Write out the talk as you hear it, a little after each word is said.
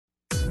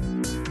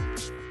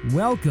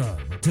Welcome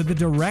to the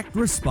Direct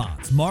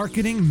Response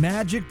Marketing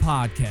Magic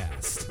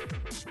Podcast.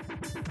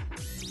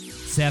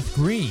 Seth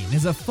Green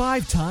is a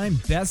 5-time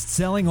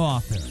best-selling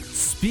author,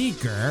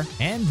 speaker,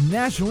 and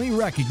nationally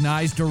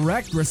recognized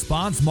direct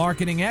response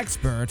marketing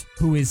expert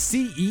who is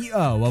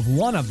CEO of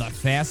one of the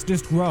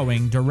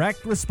fastest-growing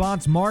direct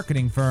response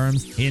marketing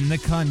firms in the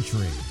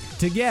country.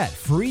 To get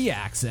free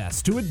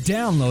access to a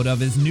download of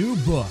his new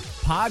book,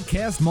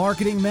 Podcast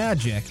Marketing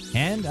Magic,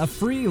 and a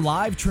free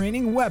live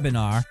training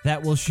webinar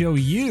that will show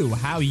you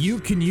how you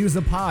can use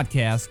a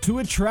podcast to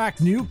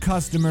attract new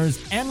customers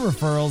and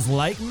referrals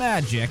like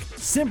magic,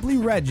 simply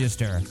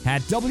register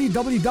at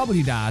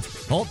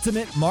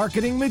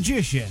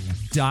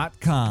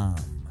www.ultimatemarketingmagician.com.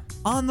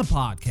 On the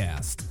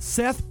podcast,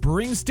 Seth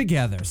brings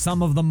together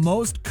some of the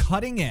most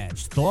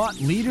cutting-edge thought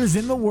leaders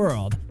in the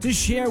world to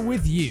share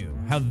with you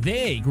how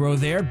they grow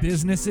their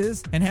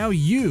businesses and how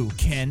you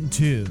can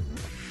too.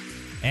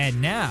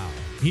 And now,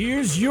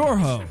 here's your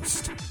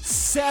host,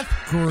 Seth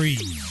Green.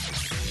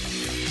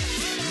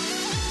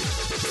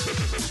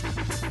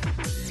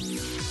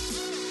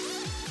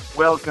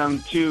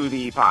 Welcome to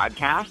the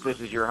podcast. This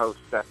is your host,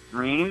 Seth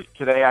Green.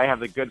 Today I have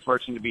the good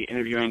fortune to be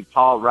interviewing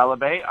Paul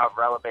Rabalais of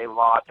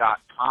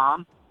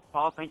RabalaiSLaw.com.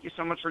 Paul, thank you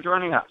so much for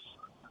joining us.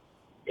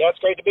 Yeah, it's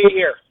great to be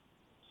here.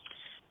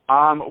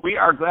 We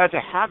are glad to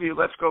have you.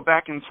 Let's go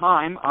back in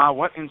time.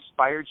 What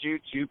inspired you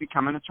to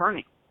become an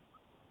attorney?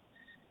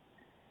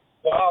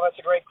 Well, that's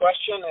a great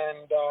question,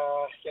 and,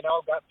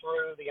 got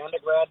through the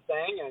undergrad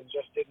thing and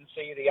just didn't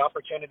see the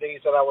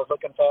opportunities that I was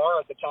looking for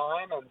at the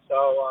time, and so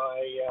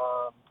I,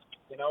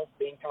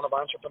 being kind of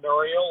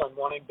entrepreneurial and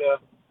wanting to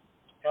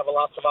have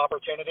lots of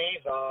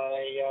opportunities,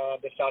 I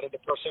decided to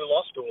pursue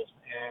law school,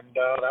 and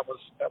that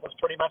was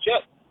pretty much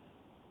it.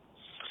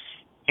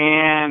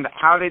 And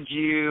how did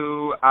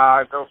you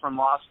go from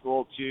law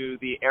school to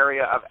the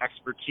area of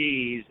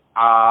expertise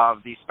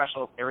of the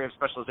area of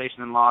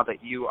specialization in law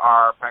that you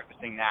are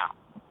practicing now?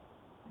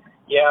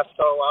 Yeah,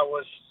 so I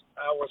was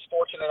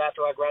fortunate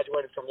after I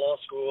graduated from law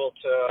school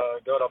to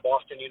go to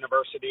Boston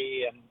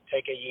University and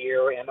take a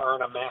year and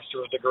earn a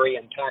master's degree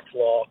in tax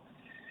law.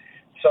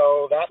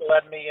 So that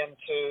led me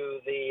into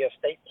the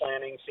estate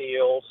planning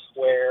field,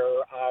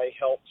 where I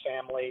help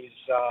families,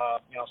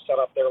 set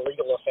up their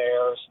legal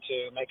affairs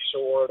to make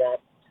sure that,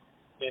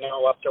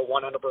 up to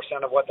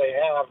 100% of what they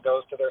have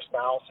goes to their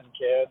spouse and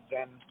kids,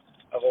 and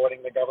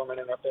avoiding the government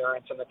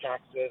interference in the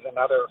taxes and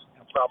other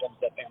problems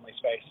that families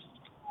face.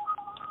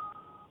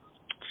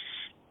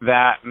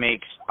 That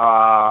makes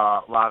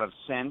a lot of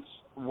sense.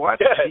 What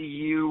do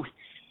you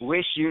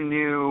wish you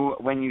knew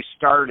when you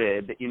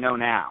started that you know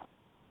now?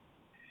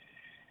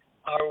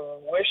 I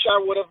wish I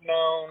would have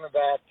known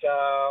that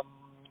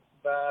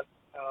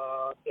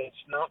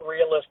it's not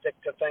realistic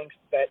to think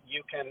that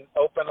you can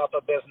open up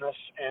a business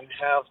and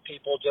have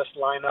people just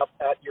line up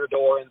at your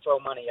door and throw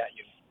money at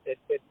you. It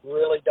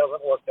really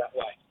doesn't work that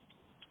way.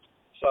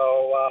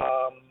 So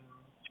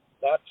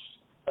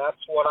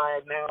that's what I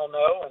now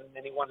know, and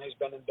anyone who's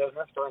been in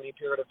business for any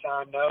period of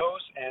time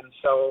knows. And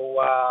so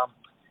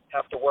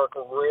have to work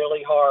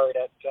really hard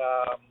at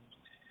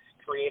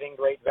creating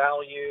great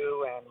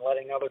value and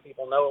letting other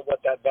people know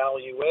what that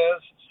value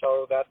is,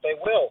 so that they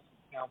will,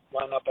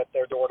 line up at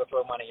their door to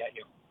throw money at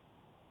you.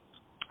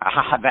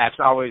 That's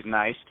always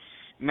nice.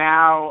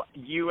 Now,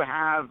 you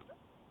have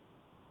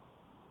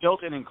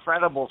built an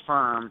incredible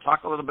firm.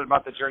 Talk a little bit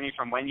about the journey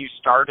from when you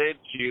started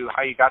to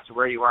how you got to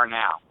where you are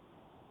now.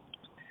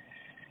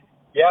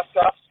 Yes,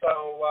 Seth.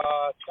 So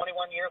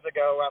 21 years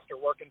ago, after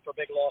working for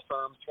big law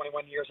firms,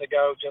 21 years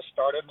ago, just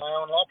started my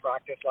own law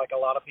practice like a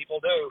lot of people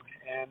do,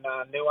 and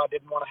knew I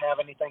didn't want to have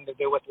anything to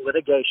do with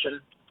litigation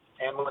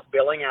and with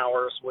billing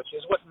hours, which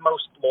is what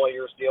most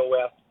lawyers deal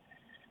with.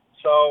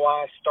 So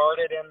I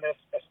started in this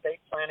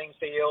estate planning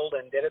field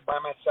and did it by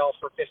myself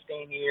for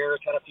 15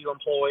 years, had a few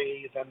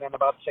employees, and then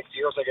about 6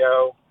 years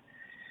ago,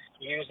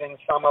 using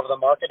some of the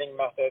marketing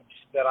methods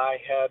that I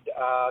had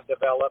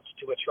developed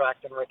to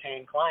attract and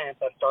retain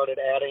clients, I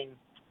started adding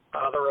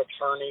other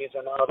attorneys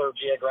in other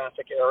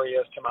geographic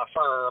areas to my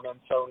firm.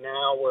 And so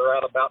now we're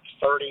at about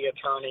 30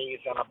 attorneys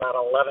in about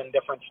 11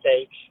 different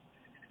states.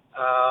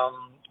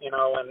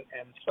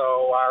 And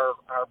so our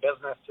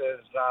business is,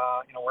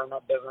 we're in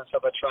the business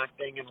of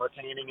attracting and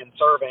retaining and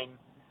serving,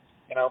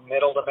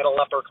 middle to middle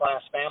upper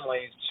class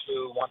families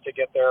who want to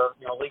get their,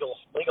 legal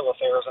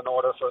affairs in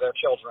order for their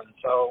children.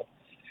 So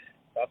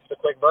that's the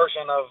quick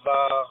version of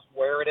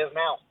where it is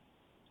now.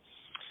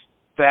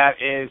 That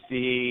is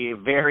the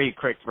very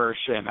quick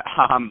version.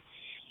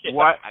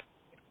 What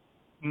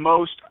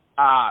most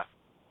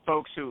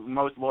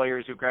most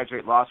lawyers who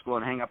graduate law school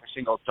and hang up a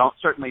shingle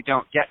certainly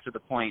don't get to the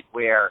point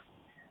where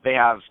they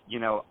have,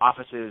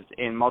 offices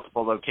in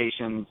multiple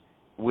locations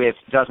with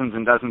dozens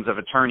and dozens of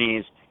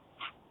attorneys.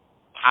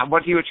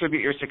 What do you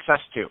attribute your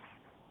success to?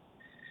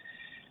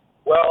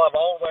 Well, I've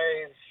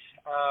always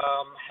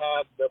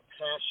had the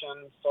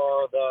passion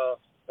for the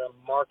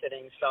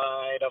marketing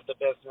side of the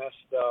business,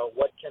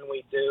 what can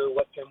we do,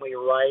 what can we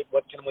write,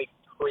 what can we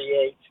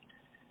create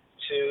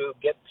to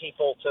get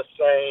people to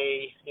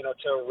say,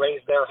 to raise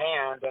their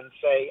hand and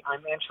say,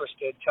 I'm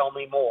interested, tell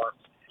me more.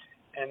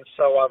 And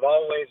so I've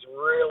always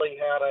really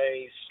had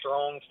a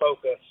strong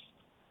focus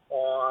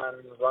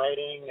on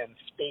writing and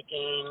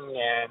speaking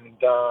and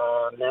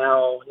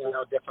now,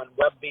 different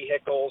web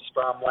vehicles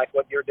from like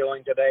what you're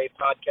doing today,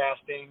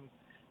 podcasting,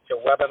 to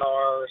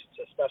webinars,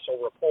 to special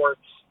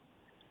reports.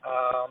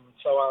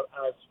 So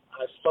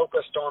I've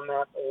focused on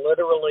that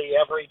literally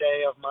every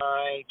day of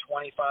my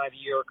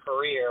 25-year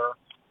career.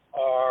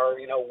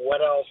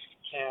 What else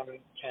can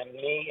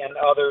me and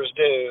others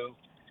do,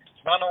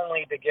 not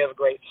only to give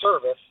great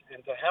service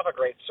and to have a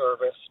great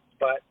service,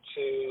 but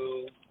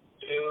to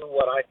do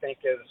what I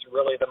think is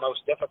really the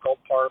most difficult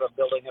part of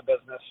building a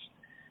business,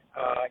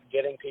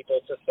 getting people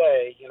to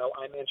say,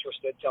 I'm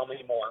interested, tell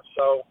me more.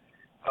 So,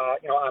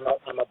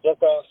 I'm a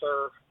book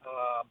author.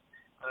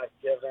 I've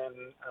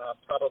given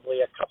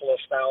probably a couple of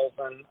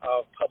thousand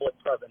of public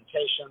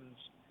presentations.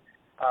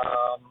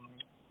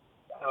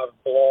 I've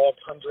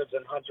blogged hundreds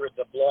and hundreds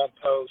of blog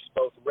posts,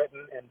 both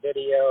written and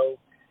video.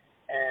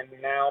 And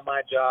now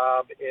my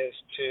job is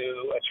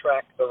to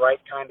attract the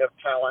right kind of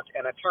talent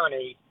and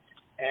attorney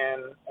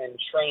and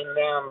train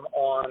them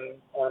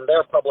on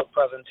their public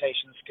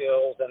presentation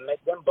skills and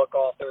make them book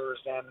authors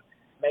and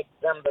make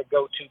them the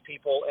go-to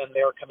people in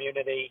their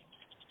community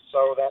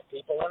so that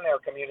people in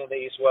their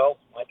communities will,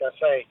 like I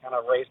say, kind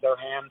of raise their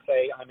hand,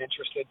 say, I'm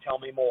interested, tell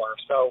me more.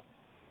 So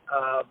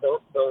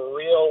the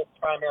real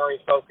primary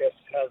focus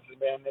has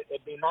been,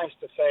 it'd be nice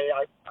to say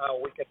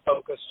we could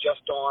focus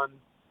just on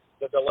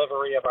the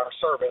delivery of our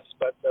service,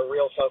 but the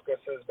real focus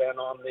has been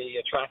on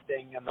the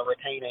attracting and the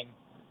retaining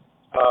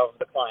of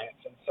the clients.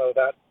 And so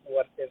that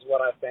is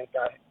what I think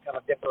kind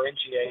of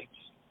differentiates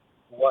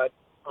what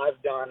I've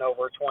done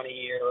over 20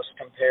 years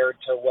compared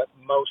to what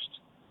most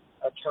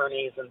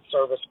attorneys and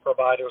service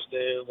providers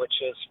do, which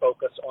is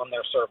focus on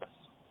their service.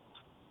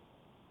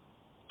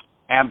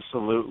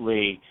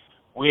 Absolutely.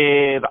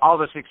 With all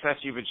the success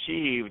you've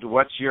achieved,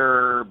 what's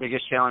your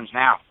biggest challenge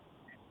now?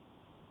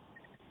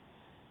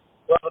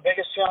 Well, the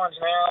biggest challenge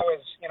now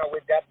is,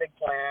 we've got big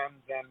plans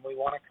and we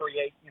want to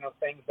create,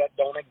 things that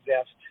don't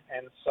exist.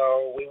 And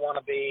so we want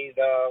to be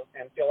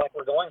and feel like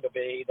we're going to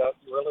be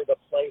really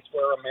the place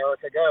where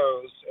America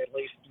goes, at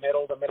least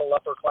middle to middle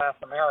upper class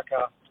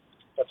America,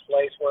 the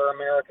place where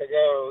America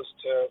goes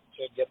to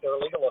get their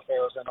legal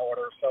affairs in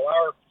order. So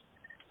our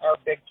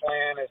big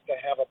plan is to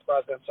have a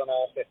presence in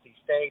all 50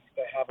 states,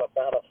 to have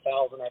about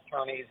 1,000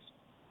 attorneys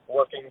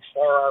working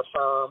for our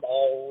firm,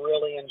 all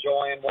really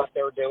enjoying what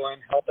they're doing,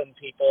 helping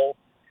people,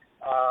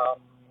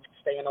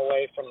 staying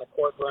away from the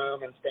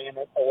courtroom and staying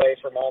away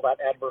from all that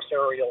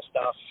adversarial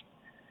stuff.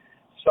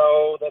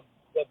 So the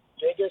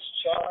biggest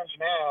challenge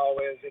now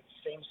is it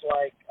seems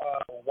like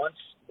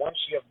once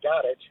you've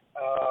got it,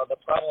 the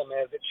problem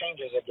is it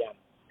changes again.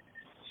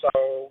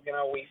 So,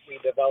 we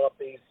develop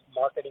these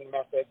marketing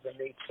methods and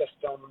these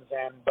systems,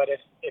 but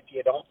if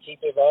you don't keep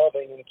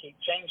evolving and keep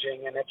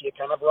changing, and if you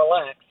kind of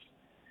relax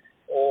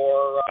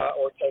or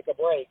take a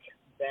break,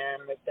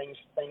 then things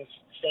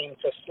seem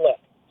to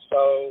slip.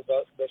 So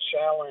the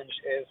challenge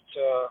is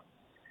to,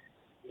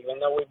 even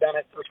though we've done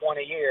it for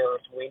 20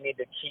 years, we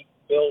need to keep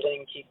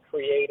building, keep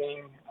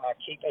creating,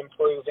 keep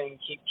improving,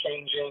 keep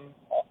changing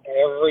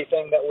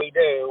everything that we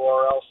do,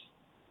 or else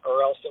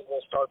it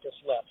will start to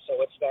slip. So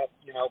it's that,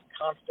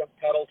 constant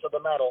pedal to the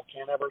metal.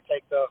 Can't ever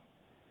take the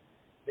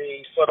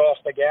foot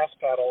off the gas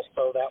pedal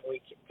so that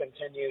we can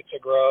continue to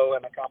grow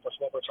and accomplish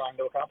what we're trying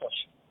to accomplish.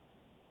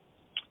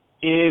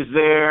 Is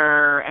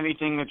there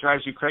anything that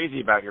drives you crazy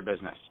about your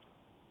business?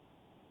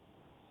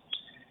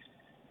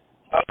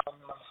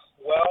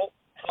 Well,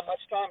 how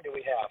much time do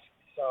we have?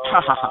 So,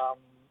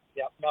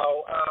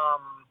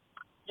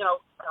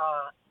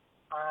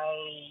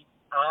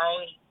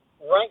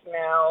 right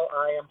now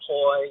I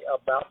employ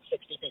about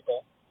 60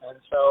 people, and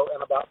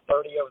about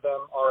 30 of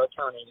them are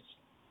attorneys.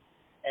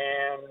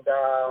 And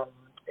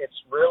it's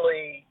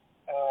really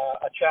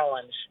a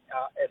challenge,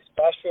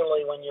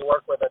 especially when you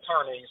work with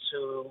attorneys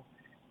who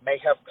may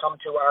have come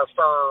to our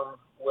firm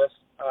with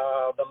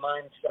the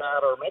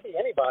mindset, or maybe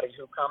anybody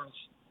who comes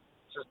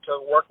to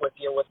work with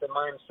you with the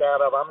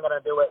mindset of, I'm going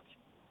to do it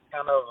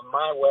kind of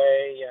my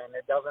way, and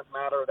it doesn't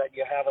matter that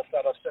you have a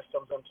set of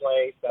systems in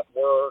place that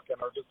work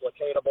and are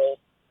duplicatable.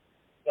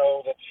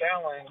 So the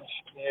challenge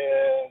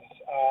is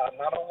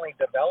not only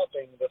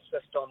developing the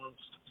systems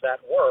that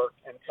work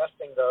and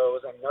testing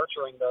those and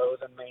nurturing those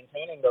and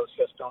maintaining those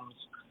systems,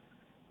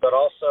 but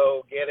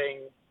also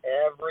getting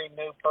every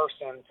new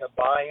person to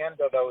buy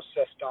into those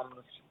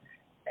systems.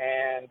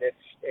 And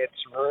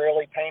it's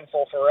really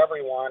painful for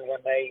everyone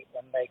when they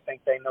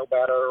think they know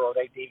better, or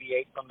they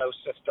deviate from those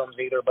systems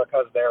either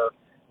because they're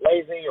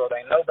lazy or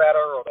they know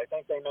better or they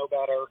think they know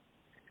better.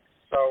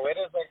 So it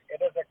is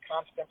a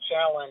constant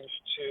challenge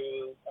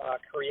to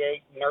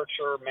create,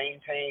 nurture,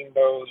 maintain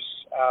those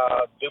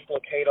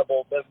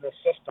duplicatable business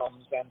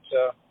systems, and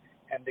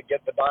to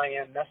get the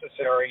buy-in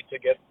necessary to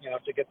get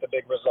the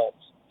big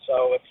results.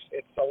 So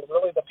it's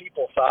really the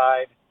people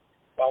side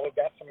Well, we've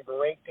got some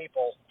great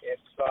people.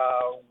 It's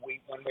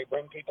when we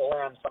bring people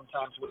in,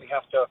 sometimes we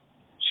have to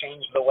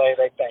change the way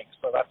they think.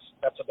 So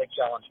that's a big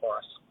challenge for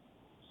us.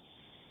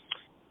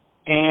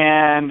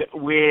 And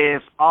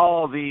with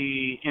all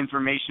the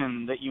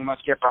information that you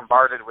must get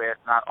bombarded with,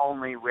 not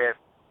only with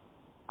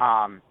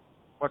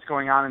what's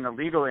going on in the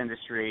legal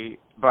industry,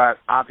 but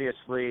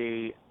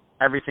obviously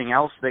everything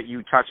else that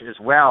you touch as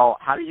well,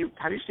 how do you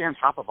stay on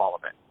top of all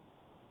of it?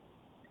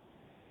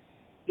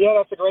 Yeah,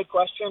 that's a great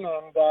question.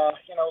 And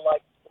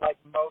like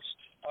most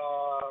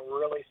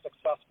really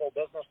successful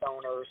business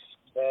owners,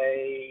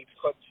 they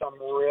put some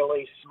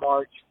really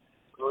smart,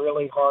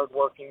 really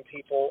hardworking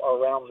people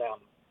around them.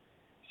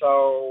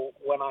 So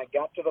when I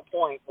got to the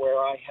point where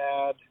I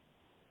had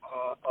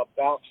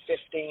about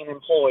 15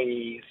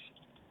 employees,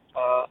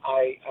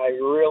 I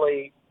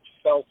really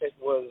felt it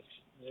was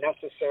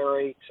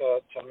necessary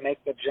to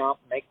make the jump,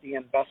 make the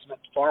investment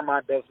for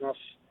my business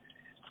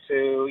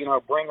to,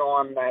 bring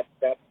on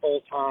that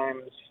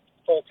full-time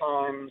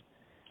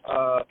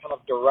kind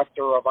of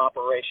director of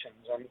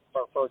operations. And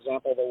for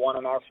example, the one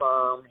in our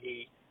firm,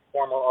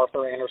 former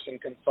Arthur Anderson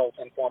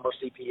consultant, former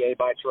CPA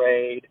by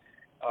trade,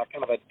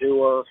 kind of a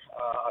doer,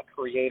 a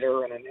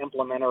creator, and an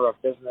implementer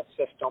of business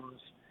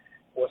systems,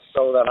 was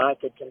so that I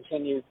could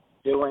continue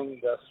doing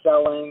the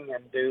selling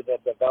and do the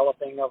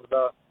developing of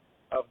the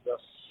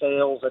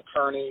sales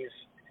attorneys,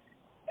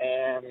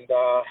 and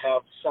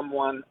have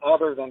someone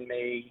other than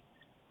me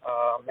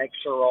make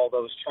sure all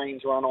those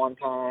trains run on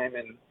time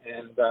and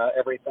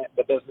everything,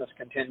 the business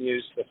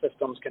continues, the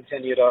systems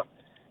continue to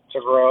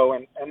grow,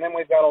 and then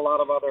we've got a lot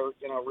of other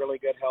really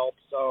good help.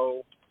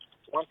 So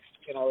once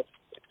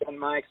it's been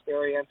my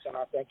experience, and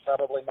I think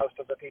probably most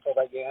of the people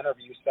that you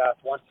interview,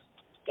 Seth, once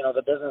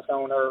the business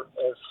owner,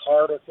 as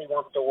hard as he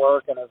wants to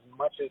work and as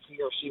much as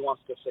he or she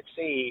wants to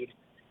succeed,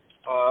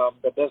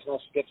 the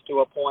business gets to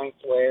a point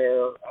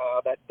where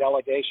that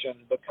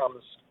delegation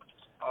becomes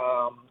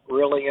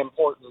really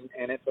important,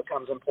 and it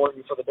becomes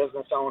important for the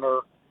business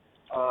owner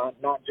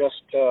not just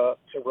to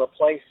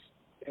replace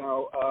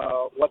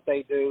what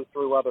they do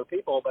through other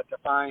people, but to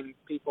find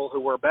people who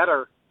were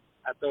better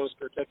at those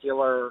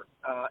particular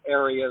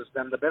areas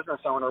than the business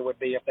owner would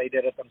be if they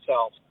did it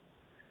themselves.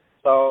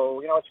 So,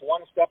 it's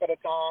one step at a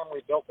time.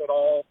 We built it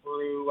all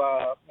through,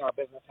 our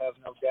business has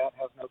no debt,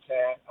 has no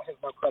cash, has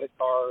no credit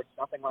cards,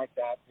 nothing like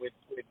that. We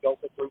built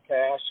it through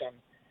cash, and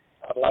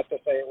I'd like to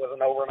say it was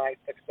an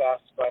overnight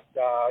success, but,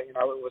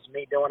 it was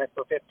me doing it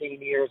for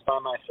 15 years by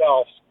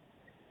myself.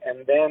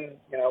 And then,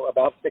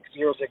 about 6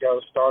 years ago,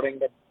 starting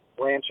to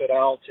branch it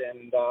out,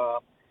 and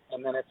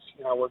then it's,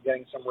 we're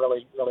getting some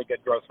really, really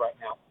good growth right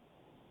now.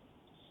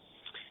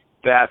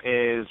 That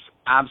is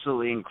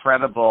absolutely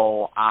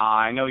incredible.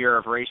 I know you're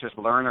a voracious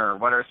learner.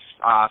 What are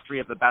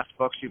three of the best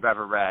books you've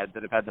ever read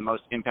that have had the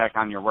most impact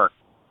on your work?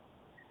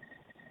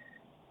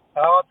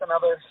 Oh, it's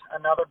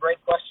another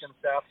great question,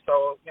 Seth.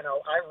 So,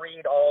 I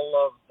read all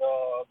of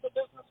the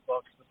business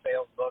books, the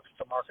sales books,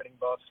 the marketing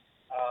books.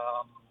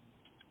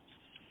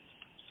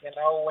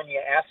 When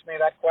you ask me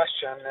that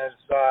question, as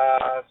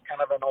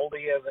kind of an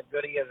oldie as a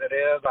goodie as it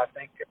is, I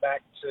think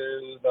back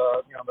to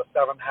the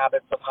 7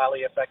 Habits of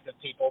Highly Effective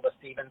People, the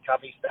Stephen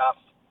Covey stuff,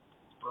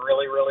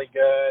 really, really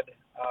good.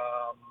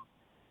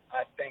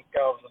 I think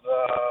of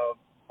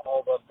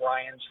all the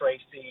Brian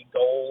Tracy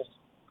goal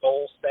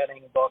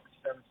setting books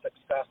and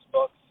success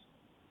books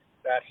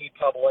that he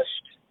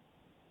published.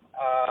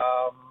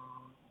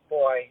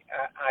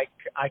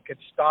 I could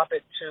stop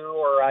at 2,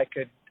 or I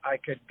could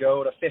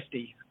go to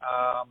 50.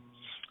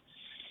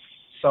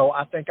 So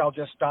I think I'll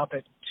just stop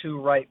at 2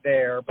 right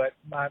there. But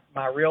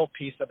my real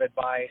piece of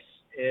advice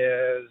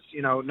is,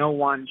 no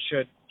one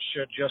should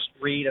just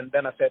read and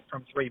benefit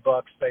from 3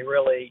 books. They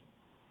really,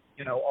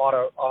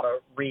 ought to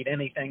read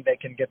anything they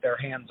can get their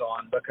hands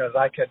on, because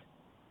I could,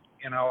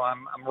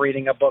 I'm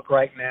reading a book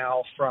right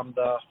now from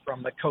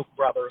the Koch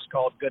brothers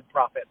called Good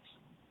Profits.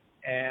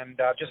 And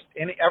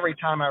every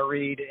time I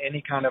read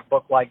any kind of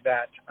book like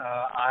that,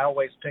 I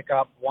always pick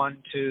up 1,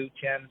 2,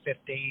 10,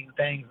 15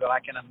 things that I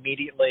can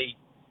immediately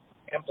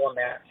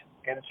implement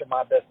into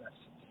my business.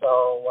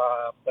 So,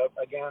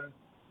 again,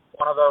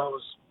 one of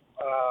those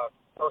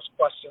first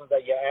questions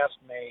that you asked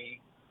me,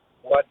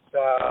 what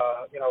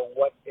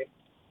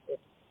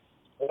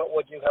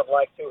would you have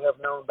liked to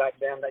have known back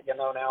then that you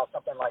know now,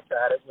 something like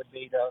that, it would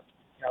be to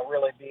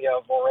really be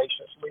a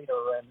voracious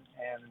leader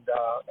and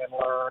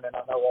learn, and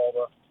I know all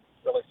the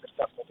really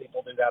successful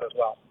people do that as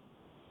well.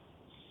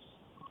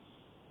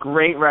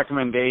 Great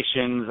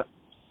recommendations,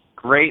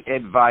 great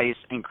advice,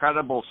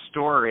 incredible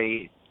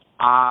story.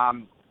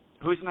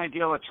 Who's an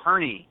ideal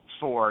attorney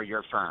for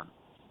your firm?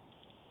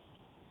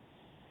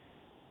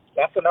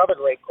 That's another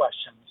great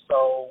question.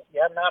 So,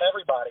 not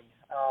everybody.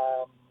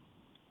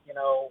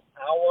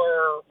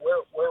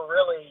 We're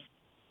really,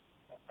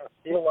 I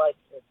feel like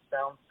it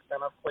sounds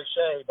kind of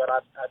cliche, but I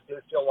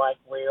do feel like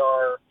we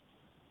are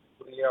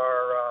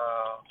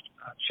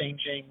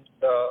changing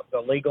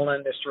the legal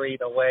industry,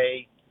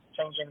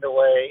 changing the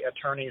way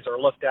attorneys are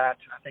looked at.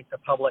 I think the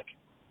public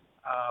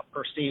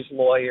perceives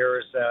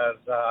lawyers as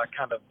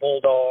kind of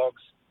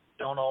bulldogs,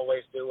 don't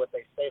always do what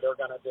they say they're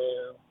going to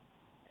do.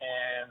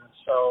 And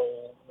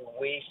so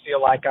we feel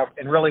like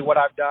and really what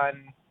I've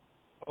done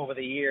over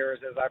the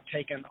years is I've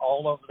taken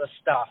all of the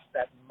stuff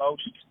that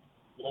most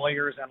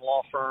lawyers and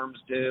law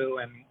firms do,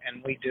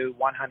 and we do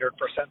 100%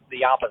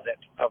 the opposite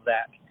of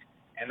that.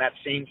 And that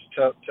seems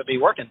to be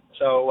working.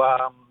 So,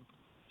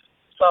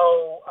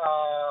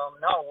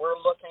 no, we're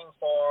looking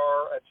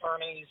for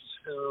attorneys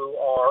who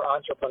are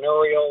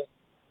entrepreneurial,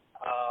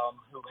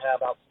 who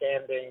have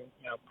outstanding,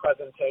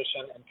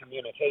 presentation and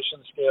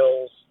communication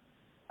skills,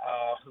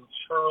 who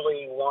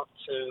truly want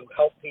to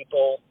help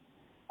people,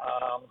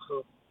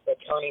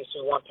 attorneys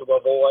who want to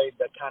avoid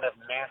the kind of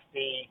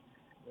nasty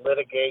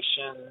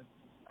litigation,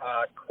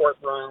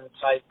 courtroom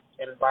type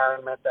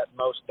environment that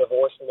most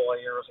divorce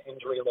lawyers,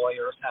 injury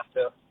lawyers have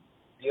to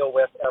deal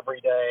with every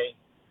day.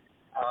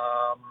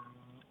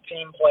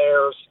 Team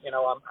players,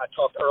 I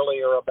talked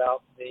earlier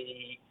about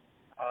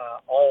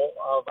all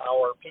of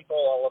our people,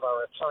 all of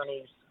our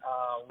attorneys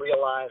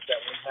realize that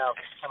we have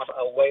kind of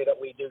a way that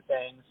we do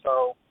things,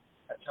 so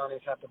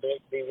attorneys have to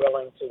be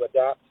willing to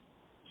adapt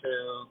to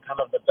kind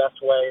of the best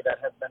way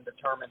that has been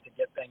determined to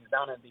get things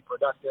done and be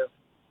productive.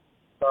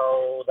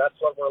 So that's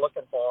what we're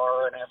looking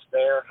for, and if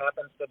there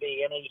happens to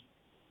be any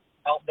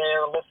out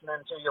there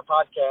listening to your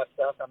podcast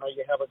stuff, I know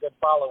you have a good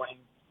following,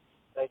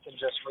 they can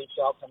just reach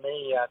out to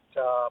me at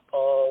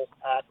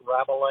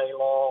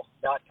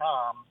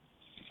paul@rabalaislaw.com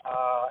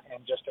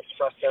and just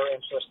express their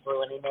interest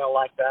through an email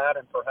like that,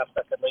 and perhaps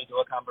that could lead to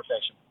a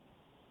conversation.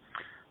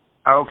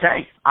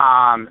 Okay.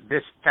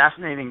 This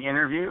fascinating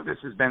interview. This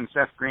has been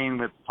Seth Green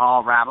with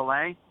Paul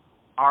Rabalais,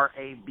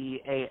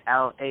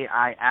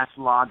 RABALAIS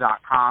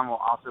law.com. We'll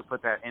also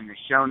put that in the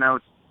show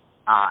notes.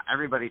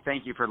 Everybody,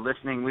 thank you for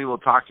listening. We will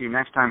talk to you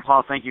next time.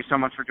 Paul, thank you so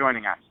much for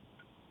joining us.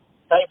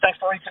 Thanks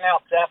for reaching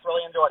out, Seth.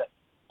 Really enjoyed it.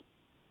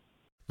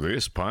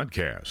 This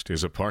podcast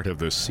is a part of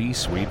the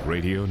C-Suite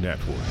Radio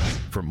Network.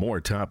 For more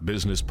top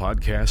business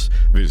podcasts,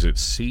 visit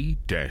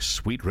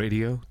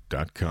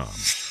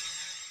c-suiteradio.com.